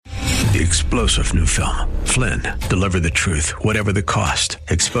The explosive new film, Flynn, deliver the truth, whatever the cost,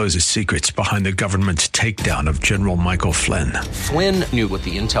 exposes secrets behind the government's takedown of General Michael Flynn. Flynn knew what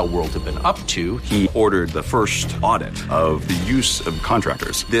the intel world had been up to. He ordered the first audit of the use of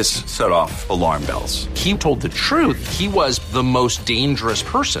contractors. This set off alarm bells. He told the truth. He was the most dangerous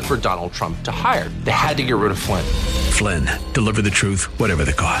person for Donald Trump to hire. They had to get rid of Flynn. Flynn, deliver the truth, whatever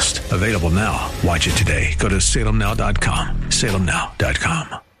the cost. Available now. Watch it today. Go to salemnow.com.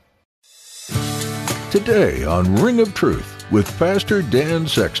 salemnow.com. Today on Ring of Truth with Pastor Dan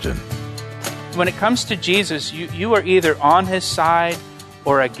Sexton. When it comes to Jesus, you are either on his side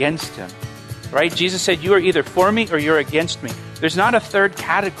or against him, right? Jesus said, you are either for me or you're against me. There's not a third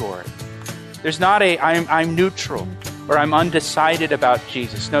category. There's not I'm neutral or I'm undecided about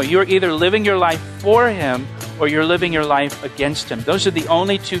Jesus. No, you're either living your life for him or you're living your life against him. Those are the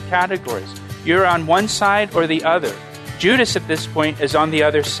only two categories. You're on one side or the other. Judas at this point is on the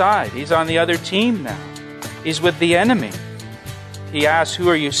other side. He's on the other team now. He's with the enemy. He asks, who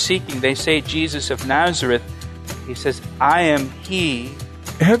are you seeking? They say, Jesus of Nazareth. He says, I am he.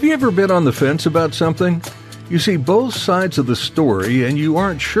 Have you ever been on the fence about something? You see both sides of the story and you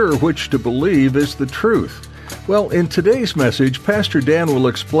aren't sure which to believe is the truth. Well, in today's message, Pastor Dan will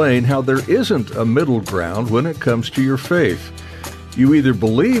explain how there isn't a middle ground when it comes to your faith. You either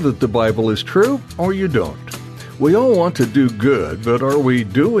believe that the Bible is true or you don't. We all want to do good, but are we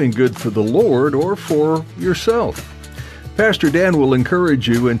doing good for the Lord or for yourself? Pastor Dan will encourage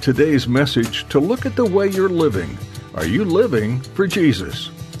you in today's message to look at the way you're living. Are you living for Jesus?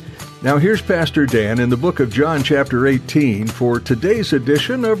 Now here's Pastor Dan in the book of John chapter 18 for today's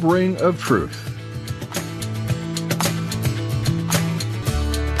edition of Ring of Truth.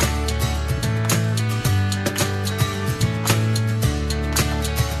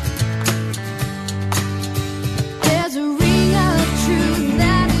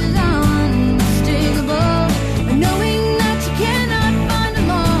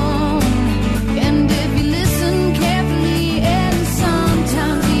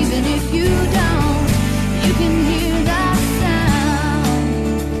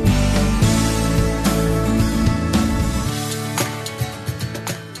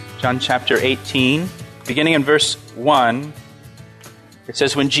 John chapter 18, beginning in verse 1, it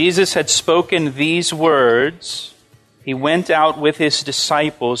says, when Jesus had spoken these words, he went out with his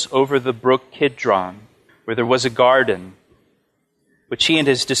disciples over the brook Kidron, where there was a garden, which he and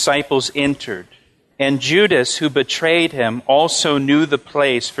his disciples entered. And Judas, who betrayed him, also knew the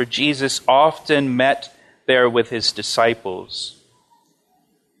place, for Jesus often met there with his disciples.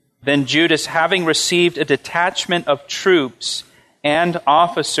 Then Judas, having received a detachment of troops and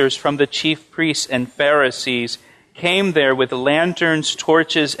officers from the chief priests and Pharisees, came there with lanterns,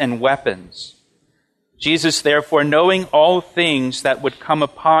 torches, and weapons. Jesus, therefore, knowing all things that would come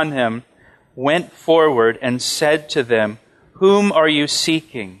upon him, went forward and said to them, whom are you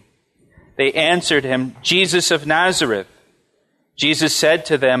seeking? They answered him, Jesus of Nazareth. Jesus said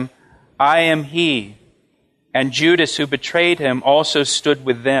to them, I am he. And Judas, who betrayed him, also stood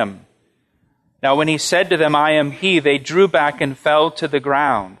with them. Now when he said to them, I am he, they drew back and fell to the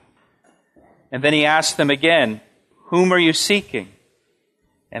ground. And then he asked them again, whom are you seeking?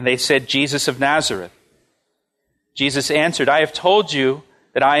 And they said, Jesus of Nazareth. Jesus answered, I have told you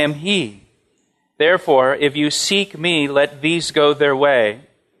that I am he. Therefore, if you seek me, let these go their way,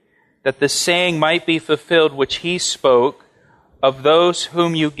 that the saying might be fulfilled which he spoke, of those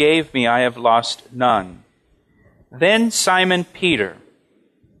whom you gave me, I have lost none. Then Simon Peter,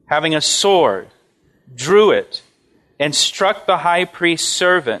 having a sword, drew it, and struck the high priest's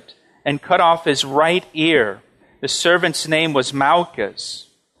servant, and cut off his right ear. The servant's name was Malchus.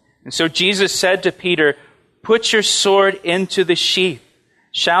 And so Jesus said to Peter, put your sword into the sheath.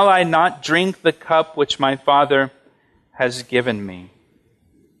 Shall I not drink the cup which my Father has given me?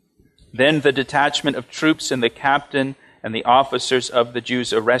 Then the detachment of troops and the captain and the officers of the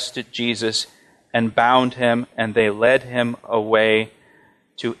Jews arrested Jesus and bound him, and they led him away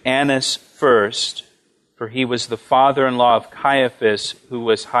to Annas first, for he was the father-in-law of Caiaphas, who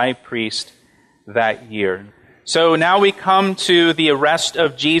was high priest that year. So now we come to the arrest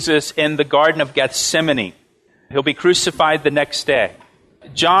of Jesus in the Garden of Gethsemane. He'll be crucified the next day.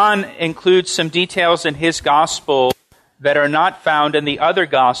 John includes some details in his gospel that are not found in the other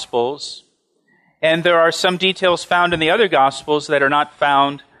gospels, and there are some details found in the other gospels that are not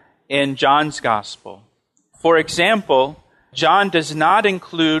found in John's gospel. For example, John does not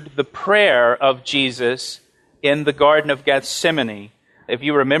include the prayer of Jesus in the Garden of Gethsemane. If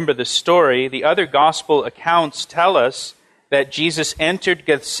you remember the story, the other gospel accounts tell us that Jesus entered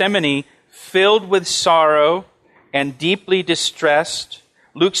Gethsemane filled with sorrow and deeply distressed,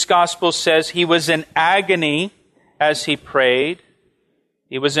 Luke's gospel says he was in agony as he prayed.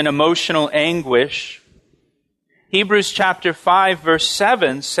 He was in emotional anguish. Hebrews chapter 5, verse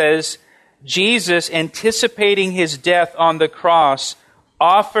 7 says, Jesus, anticipating his death on the cross,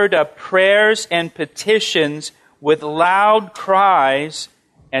 offered up prayers and petitions with loud cries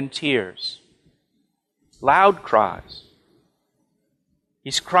and tears. Loud cries.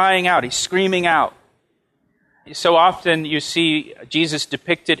 He's crying out. He's screaming out. So often you see Jesus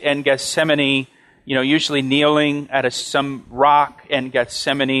depicted in Gethsemane, usually kneeling at some rock in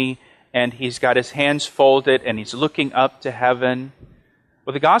Gethsemane, and he's got his hands folded and he's looking up to heaven.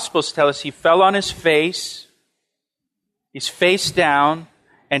 Well, the Gospels tell us he fell on his face. He's face down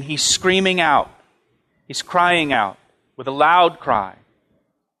and he's screaming out. He's crying out with a loud cry.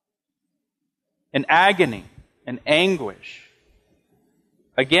 In agony and anguish.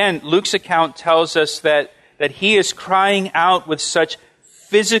 Again, Luke's account tells us that he is crying out with such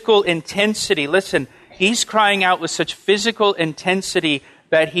physical intensity. Listen, he's crying out with such physical intensity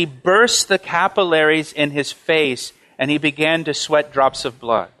that he burst the capillaries in his face and he began to sweat drops of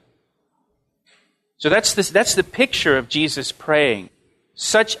blood. So that's the picture of Jesus praying.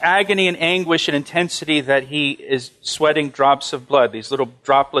 Such agony and anguish and intensity that he is sweating drops of blood. These little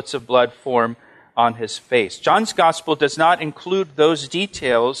droplets of blood form on his face. John's gospel does not include those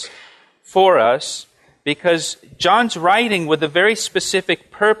details for us because John's writing with a very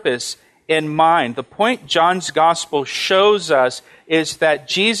specific purpose in mind. The point John's gospel shows us is that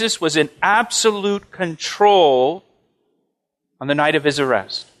Jesus was in absolute control on the night of his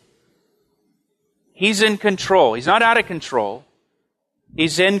arrest. He's in control. He's not out of control.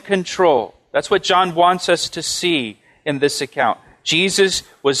 He's in control. That's what John wants us to see in this account. Jesus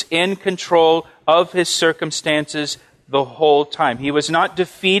was in control of his circumstances the whole time. He was not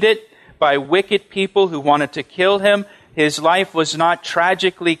defeated by wicked people who wanted to kill him. His life was not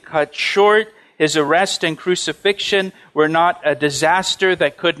tragically cut short. His arrest and crucifixion were not a disaster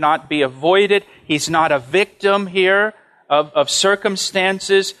that could not be avoided. He's not a victim here of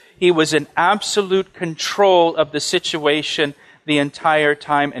circumstances. He was in absolute control of the situation the entire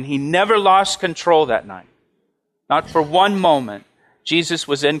time, and he never lost control that night. Not for one moment. Jesus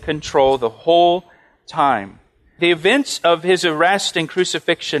was in control the whole time. The events of his arrest and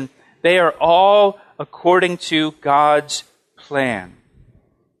crucifixion, they are all according to God's plan.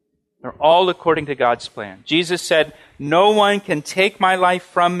 They're all according to God's plan. Jesus said, "No one can take my life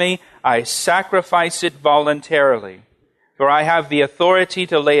from me. I sacrifice it voluntarily. For I have the authority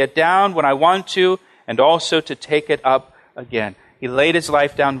to lay it down when I want to, and also to take it up again." He laid his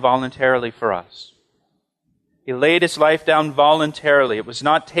life down voluntarily for us. He laid his life down voluntarily. It was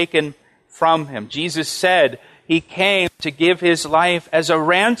not taken from him. Jesus said he came to give his life as a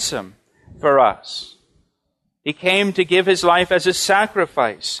ransom for us. He came to give his life as a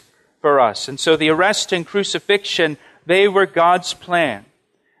sacrifice for us. And so the arrest and crucifixion, they were God's plan.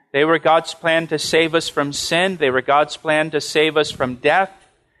 They were God's plan to save us from sin. They were God's plan to save us from death.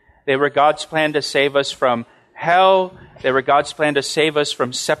 They were God's plan to save us from hell. They were God's plan to save us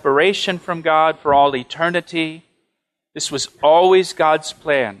from separation from God for all eternity. This was always God's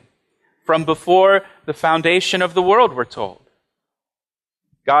plan. From before the foundation of the world, we're told.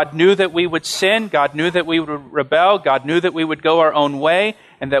 God knew that we would sin. God knew that we would rebel. God knew that we would go our own way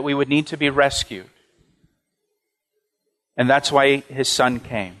and that we would need to be rescued. And that's why his Son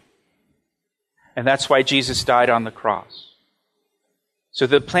came. And that's why Jesus died on the cross. So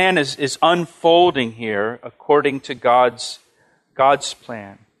the plan is unfolding here according to God's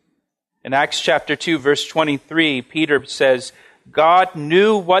plan. In Acts chapter 2, verse 23, Peter says, God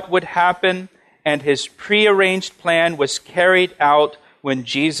knew what would happen, and his prearranged plan was carried out when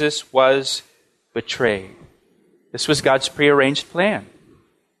Jesus was betrayed. This was God's prearranged plan.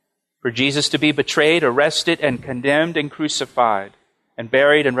 For Jesus to be betrayed, arrested, and condemned, and crucified, and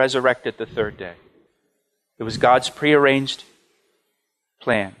buried, and resurrected the third day. It was God's prearranged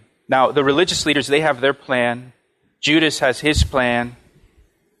plan. Now, the religious leaders, they have their plan. Judas has his plan.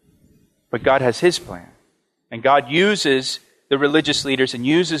 But God has his plan. And God uses the religious leaders and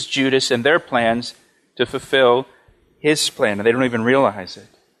uses Judas and their plans to fulfill his plan. And they don't even realize it.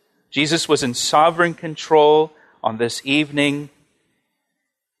 Jesus was in sovereign control on this evening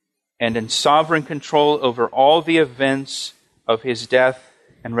and in sovereign control over all the events of his death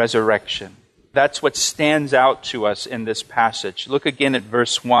and resurrection. That's what stands out to us in this passage. Look again at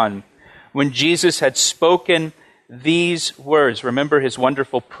verse 1. When Jesus had spoken these words, remember his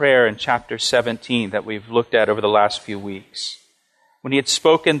wonderful prayer in chapter 17 that we've looked at over the last few weeks. When he had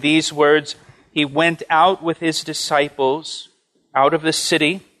spoken these words, he went out with his disciples out of the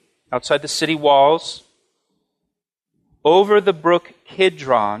city, outside the city walls, over the brook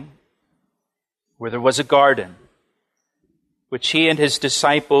Kidron, where there was a garden, which he and his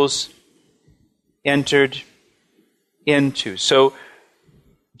disciples entered into. So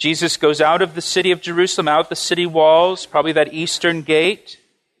Jesus goes out of the city of Jerusalem, out the city walls, probably that eastern gate,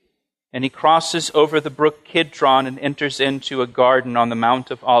 and he crosses over the brook Kidron and enters into a garden on the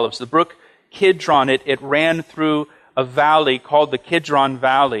Mount of Olives. The brook Kidron, it ran through a valley called the Kidron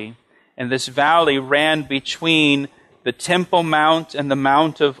Valley, and this valley ran between the Temple Mount and the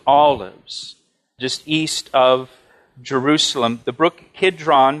Mount of Olives, just east of Jerusalem. The brook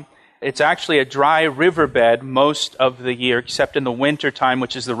Kidron, it's actually a dry riverbed most of the year, except in the winter time,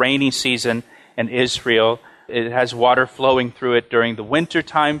 which is the rainy season in Israel. It has water flowing through it during the winter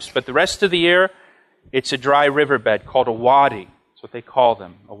times, but the rest of the year, it's a dry riverbed called a wadi. That's what they call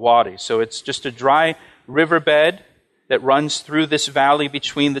them, a wadi. So it's just a dry riverbed that runs through this valley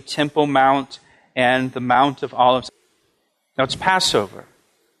between the Temple Mount and the Mount of Olives. Now it's Passover.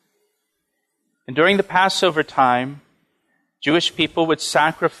 And during the Passover time, Jewish people would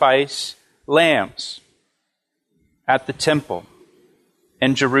sacrifice lambs at the temple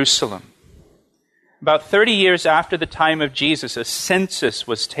in Jerusalem. About 30 years after the time of Jesus, a census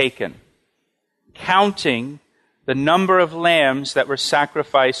was taken, counting the number of lambs that were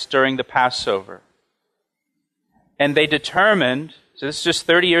sacrificed during the Passover. And they determined, so this is just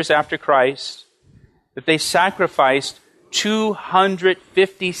 30 years after Christ, that they sacrificed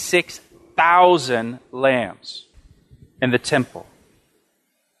 256,000 lambs in the temple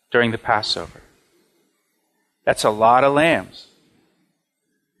during the Passover. That's a lot of lambs.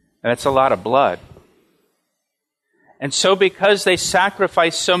 And that's a lot of blood. And so because they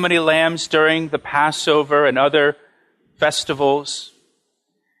sacrificed so many lambs during the Passover and other festivals,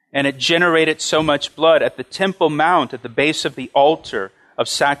 and it generated so much blood, at the Temple Mount, at the base of the altar of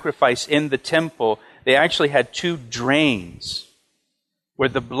sacrifice in the temple, they actually had 2 drains where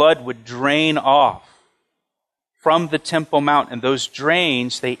the blood would drain off from the Temple Mount. And those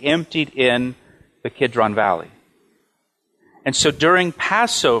drains, they emptied in the Kidron Valley. And so during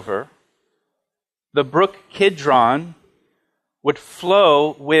Passover, the brook Kidron would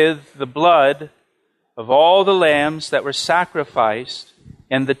flow with the blood of all the lambs that were sacrificed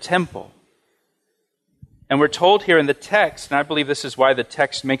in the temple. And we're told here in the text, and I believe this is why the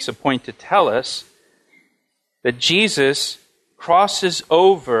text makes a point to tell us, that Jesus crosses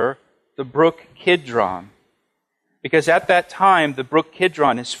over the brook Kidron. Because at that time, the brook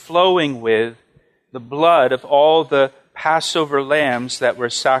Kidron is flowing with the blood of all the Passover lambs that were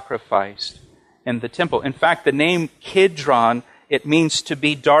sacrificed in the temple. In fact, the name Kidron, it means to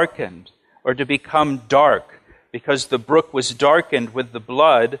be darkened or to become dark, because the brook was darkened with the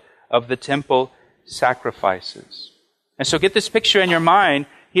blood of the temple sacrifices. And so get this picture in your mind.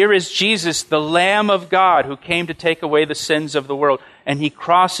 Here is Jesus, the Lamb of God, who came to take away the sins of the world. And he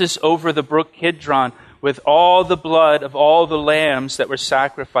crosses over the brook Kidron with all the blood of all the lambs that were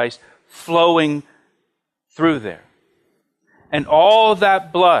sacrificed flowing through there. And all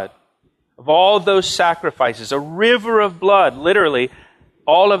that blood of all those sacrifices, a river of blood, literally,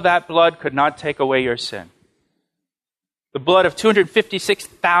 all of that blood could not take away your sin. The blood of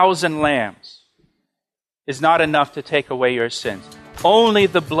 256,000 lambs is not enough to take away your sins. Only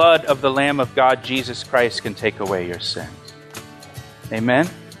the blood of the Lamb of God, Jesus Christ, can take away your sins. Amen?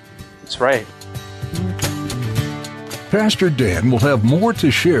 That's right. Pastor Dan will have more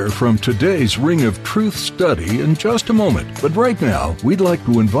to share from today's Ring of Truth study in just a moment. But right now, we'd like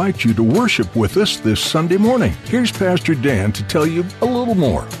to invite you to worship with us this Sunday morning. Here's Pastor Dan to tell you a little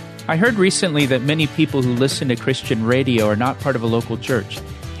more. I heard recently that many people who listen to Christian radio are not part of a local church.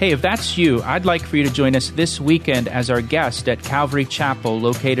 Hey, if that's you, I'd like for you to join us this weekend as our guest at Calvary Chapel,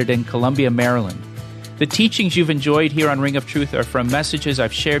 located in Columbia, Maryland. The teachings you've enjoyed here on Ring of Truth are from messages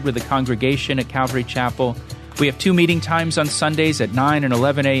I've shared with the congregation at Calvary Chapel. We have 2 meeting times on Sundays at 9 and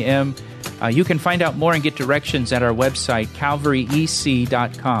 11 a.m. You can find out more and get directions at our website,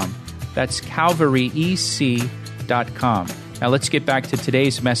 calvaryec.com. That's calvaryec.com. Now let's get back to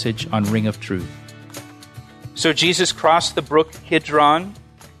today's message on Ring of Truth. So Jesus crossed the brook Kidron.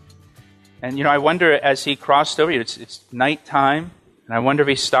 And, I wonder, as he crossed over, it's nighttime, and I wonder if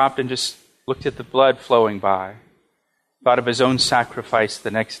he stopped and just looked at the blood flowing by, thought of his own sacrifice the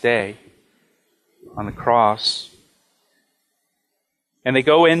next day on the cross. And they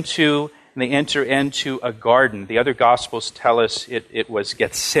enter into a garden. The other Gospels tell us it was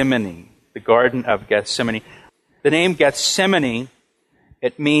Gethsemane, the Garden of Gethsemane. The name Gethsemane,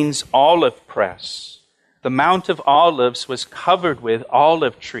 it means olive press. The Mount of Olives was covered with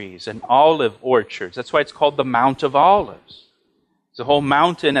olive trees and olive orchards. That's why it's called the Mount of Olives. The whole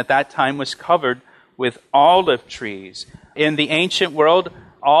mountain at that time was covered with olive trees. In the ancient world,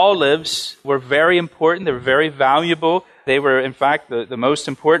 olives were very important. They were very valuable. They were, in fact, the most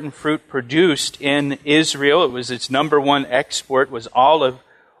important fruit produced in Israel. It was its number one export was olive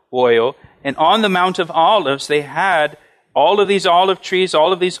oil. And on the Mount of Olives, they had all of these olive trees,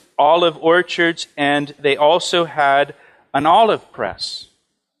 all of these olive orchards, and they also had an olive press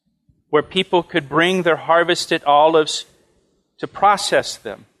where people could bring their harvested olives to process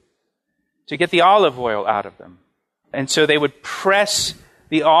them, to get the olive oil out of them. And so they would press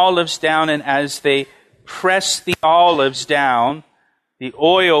the olives down, and as they press the olives down, the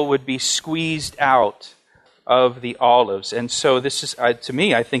oil would be squeezed out of the olives. And so this is, to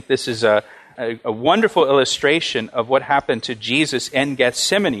me, I think this is a wonderful illustration of what happened to Jesus in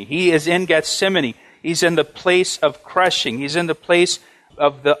Gethsemane. He is in Gethsemane. He's in the place of crushing. He's in the place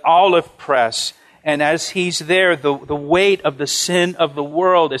of the olive press. And as he's there, the weight of the sin of the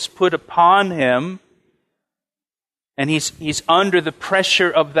world is put upon him. And he's under the pressure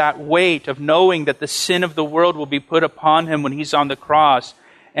of that weight of knowing that the sin of the world will be put upon him when he's on the cross.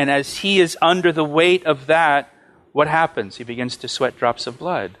 And as he is under the weight of that, what happens? He begins to sweat drops of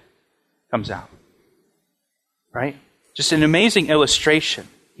blood. Comes out. Right? Just an amazing illustration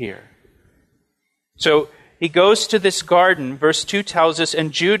here. So he goes to this garden. Verse 2 tells us,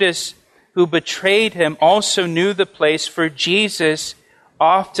 and Judas, who betrayed him, also knew the place, for Jesus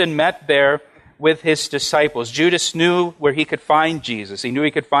often met there with his disciples. Judas knew where he could find Jesus. He knew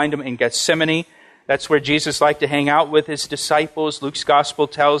he could find him in Gethsemane. That's where Jesus liked to hang out with his disciples. Luke's gospel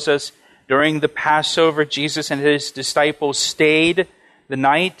tells us during the Passover, Jesus and his disciples stayed the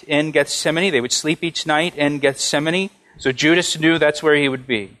night in Gethsemane. They would sleep each night in Gethsemane. So Judas knew that's where he would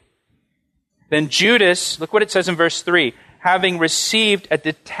be. Then Judas, look what it says in verse 3, having received a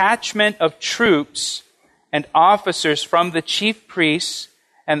detachment of troops and officers from the chief priests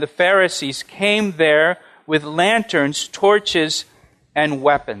and the Pharisees, came there with lanterns, torches, and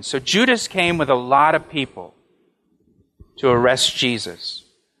weapons. So Judas came with a lot of people to arrest Jesus.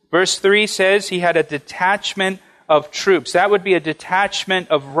 Verse 3 says he had a detachment of troops. That would be a detachment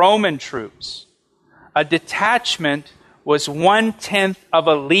of Roman troops. A detachment was 1/10 of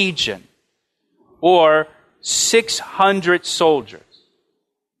a legion, or 600 soldiers.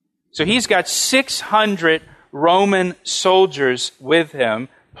 So he's got 600 Roman soldiers with him,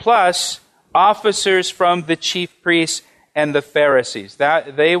 plus officers from the chief priests and the Pharisees.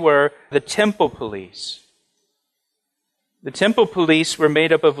 That they were the temple police. The temple police were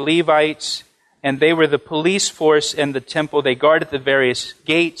made up of Levites, and they were the police force in the temple. They guarded the various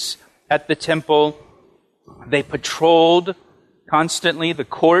gates at the temple. They patrolled constantly the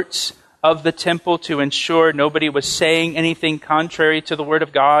courts of the temple to ensure nobody was saying anything contrary to the Word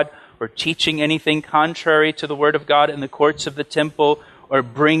of God, or teaching anything contrary to the Word of God in the courts of the temple, or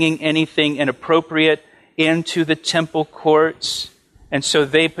bringing anything inappropriate into the temple courts. And so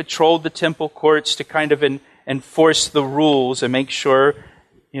they patrolled the temple courts to kind of enforce the rules and make sure,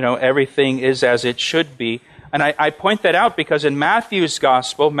 everything is as it should be. And I point that out because in Matthew's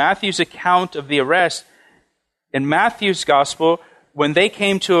gospel, Matthew's account of the arrest, in Matthew's gospel, when they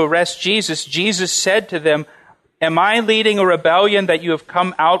came to arrest Jesus, Jesus said to them, "Am I leading a rebellion that you have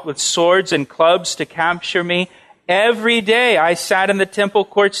come out with swords and clubs to capture me? Every day I sat in the temple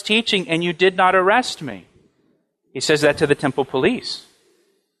courts teaching, and you did not arrest me." He says that to the temple police.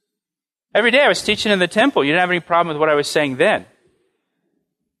 Every day I was teaching in the temple. You didn't have any problem with what I was saying then.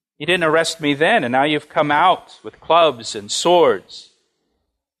 You didn't arrest me then, and now you've come out with clubs and swords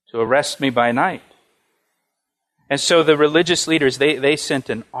to arrest me by night. And so the religious leaders, they sent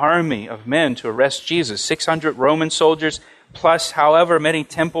an army of men to arrest Jesus. 600 Roman soldiers, plus however many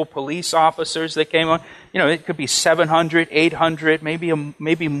temple police officers that came on. It could be 700, 800,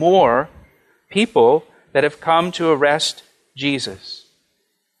 maybe more people that have come to arrest Jesus.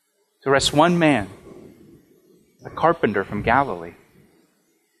 To arrest one man, a carpenter from Galilee.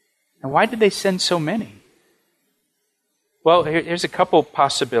 And why did they send so many? Well, here's a couple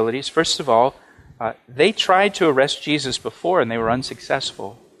possibilities. First of all, they tried to arrest Jesus before and they were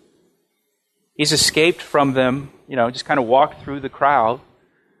unsuccessful. He's escaped from them, just kind of walked through the crowd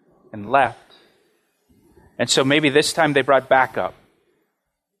and left. And so maybe this time they brought backup.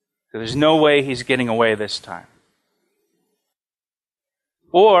 So there's no way he's getting away this time.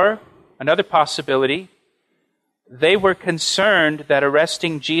 Or, another possibility, they were concerned that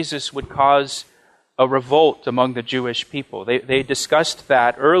arresting Jesus would cause a revolt among the Jewish people. They discussed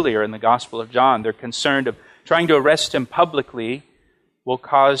that earlier in the Gospel of John. They're concerned of trying to arrest him publicly will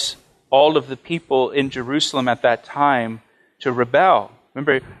cause all of the people in Jerusalem at that time to rebel.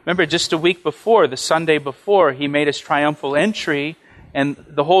 Remember just a week before, the Sunday before, he made his triumphal entry and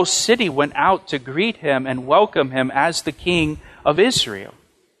the whole city went out to greet him and welcome him as the king of Israel.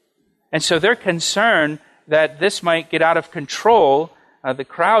 And so they're concerned that this might get out of control. The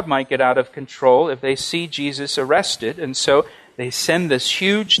crowd might get out of control if they see Jesus arrested. And so they send this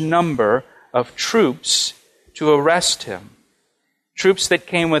huge number of troops to arrest him. Troops that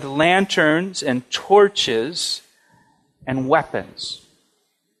came with lanterns and torches and weapons.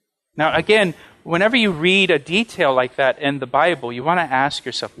 Now again, whenever you read a detail like that in the Bible, you want to ask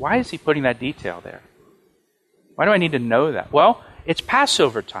yourself, why is he putting that detail there? Why do I need to know that? Well, it's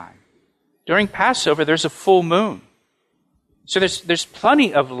Passover time. During Passover, there's a full moon. So there's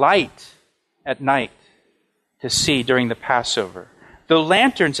plenty of light at night to see during the Passover. The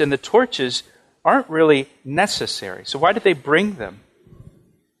lanterns and the torches aren't really necessary. So why did they bring them?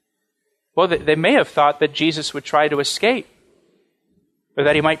 Well, they may have thought that Jesus would try to escape, or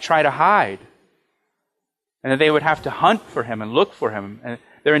that he might try to hide, and that they would have to hunt for him and look for him. And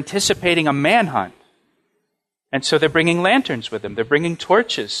they're anticipating a manhunt. And so they're bringing lanterns with them. They're bringing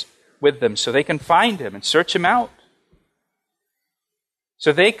torches with them so they can find him and search him out.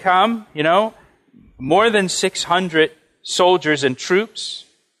 So they come, more than 600 soldiers and troops.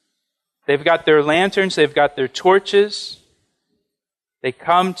 They've got their lanterns, they've got their torches. They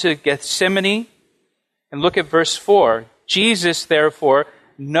come to Gethsemane, and look at verse 4. Jesus, therefore,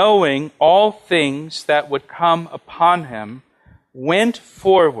 knowing all things that would come upon him, went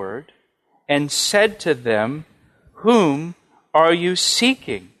forward and said to them, "Whom are you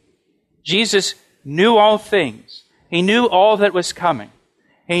seeking?" Jesus knew all things. He knew all that was coming.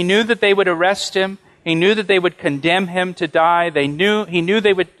 He knew that they would arrest him. He knew that they would condemn him to die. He knew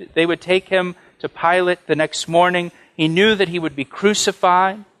they would take him to Pilate the next morning. He knew that he would be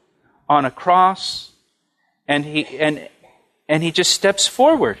crucified on a cross. And he just steps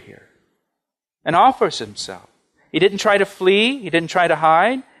forward here and offers himself. He didn't try to flee. He didn't try to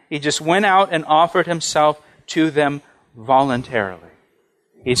hide. He just went out and offered himself to them voluntarily.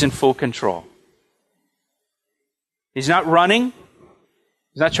 He's in full control. He's not running.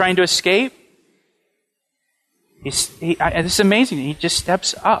 He's not trying to escape. This is amazing. He just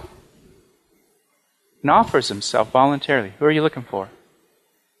steps up and offers himself voluntarily. Who are you looking for?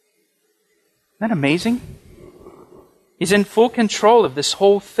 Isn't that amazing? He's in full control of this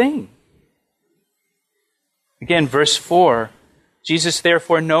whole thing. Again, verse 4, Jesus,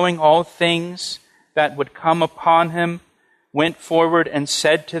 therefore, knowing all things that would come upon him, went forward and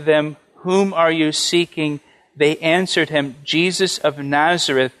said to them, "Whom are you seeking?" They answered him, "Jesus of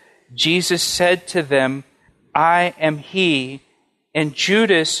Nazareth." Jesus said to them, "I am he." And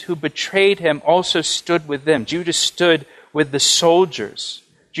Judas, who betrayed him, also stood with them. Judas stood with the soldiers.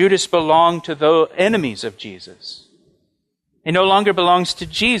 Judas belonged to the enemies of Jesus. He no longer belongs to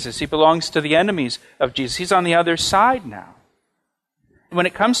Jesus. He belongs to the enemies of Jesus. He's on the other side now. When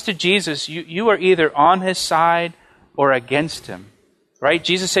it comes to Jesus, you are either on his side or against him. Right?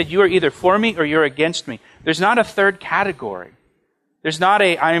 Jesus said, you are either for me or you're against me. There's not a third category. There's not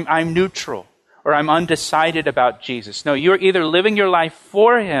I'm neutral or I'm undecided about Jesus. No, you're either living your life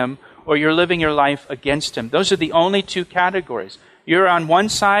for him or you're living your life against him. Those are the only two categories. You're on one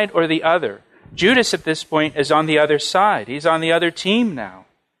side or the other. Judas at this point is on the other side. He's on the other team now.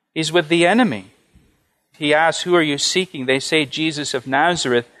 He's with the enemy. He asks, "Who are you seeking?" They say, "Jesus of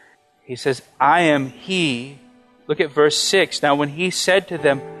Nazareth." He says, "I am he." Look at verse 6. Now when he said to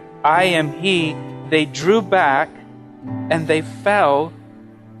them, "I am he," they drew back and they fell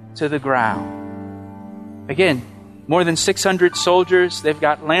to the ground. Again, more than 600 soldiers. They've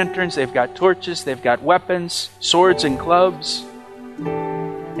got lanterns, they've got torches, they've got weapons, swords and clubs.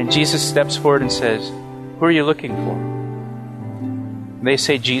 And Jesus steps forward and says, "Who are you looking for?" And they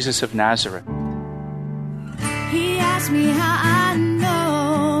say, "Jesus of Nazareth." He asked me how I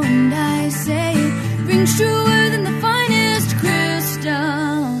know, and I say it rings truer than the finest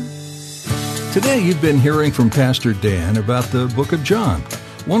crystal. Today you've been hearing from Pastor Dan about the book of John,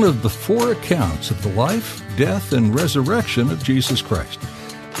 one of the 4 accounts of the life, death, and resurrection of Jesus Christ.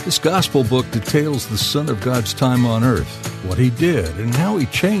 This gospel book details the Son of God's time on earth, what he did, and how he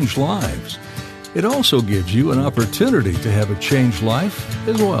changed lives. It also gives you an opportunity to have a changed life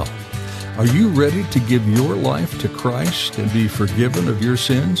as well. Are you ready to give your life to Christ and be forgiven of your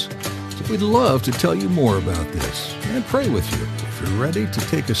sins? We'd love to tell you more about this and pray with you if you're ready to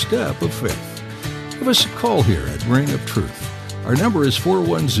take a step of faith. Give us a call here at Ring of Truth. Our number is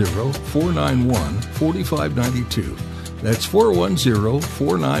 410-491-4592. That's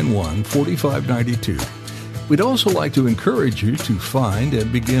 410-491-4592. We'd also like to encourage you to find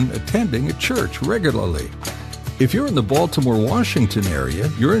and begin attending a church regularly. If you're in the Baltimore, Washington area,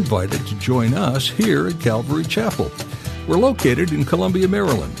 you're invited to join us here at Calvary Chapel. We're located in Columbia,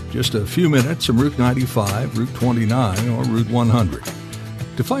 Maryland, just a few minutes from Route 95, Route 29, or Route 100.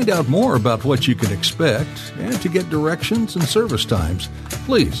 To find out more about what you can expect and to get directions and service times,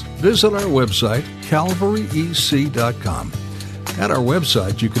 please visit our website, calvaryec.com. At our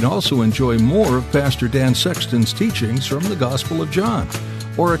website, you can also enjoy more of Pastor Dan Sexton's teachings from the Gospel of John,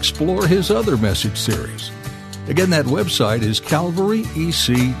 or explore his other message series. Again, that website is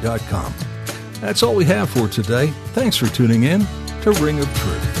calvaryec.com. That's all we have for today. Thanks for tuning in to Ring of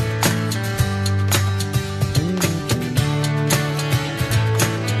Truth.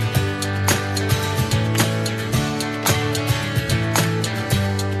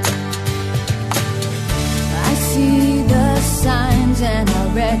 And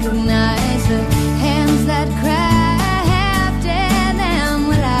I recognize the hands that crafted them.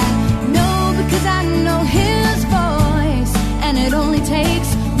 Well, I know because I know his voice, and it only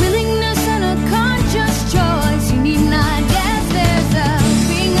takes willingness and a conscious choice. You need not guess, there's a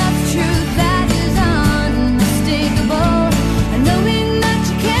ring of truth that is unmistakable, knowing that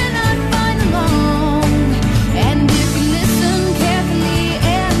you cannot find alone. And if you listen carefully,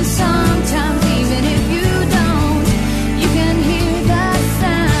 and sometimes even if you don't, you can hear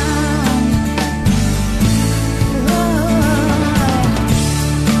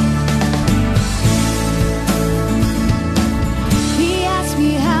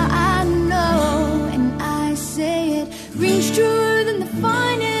rings true.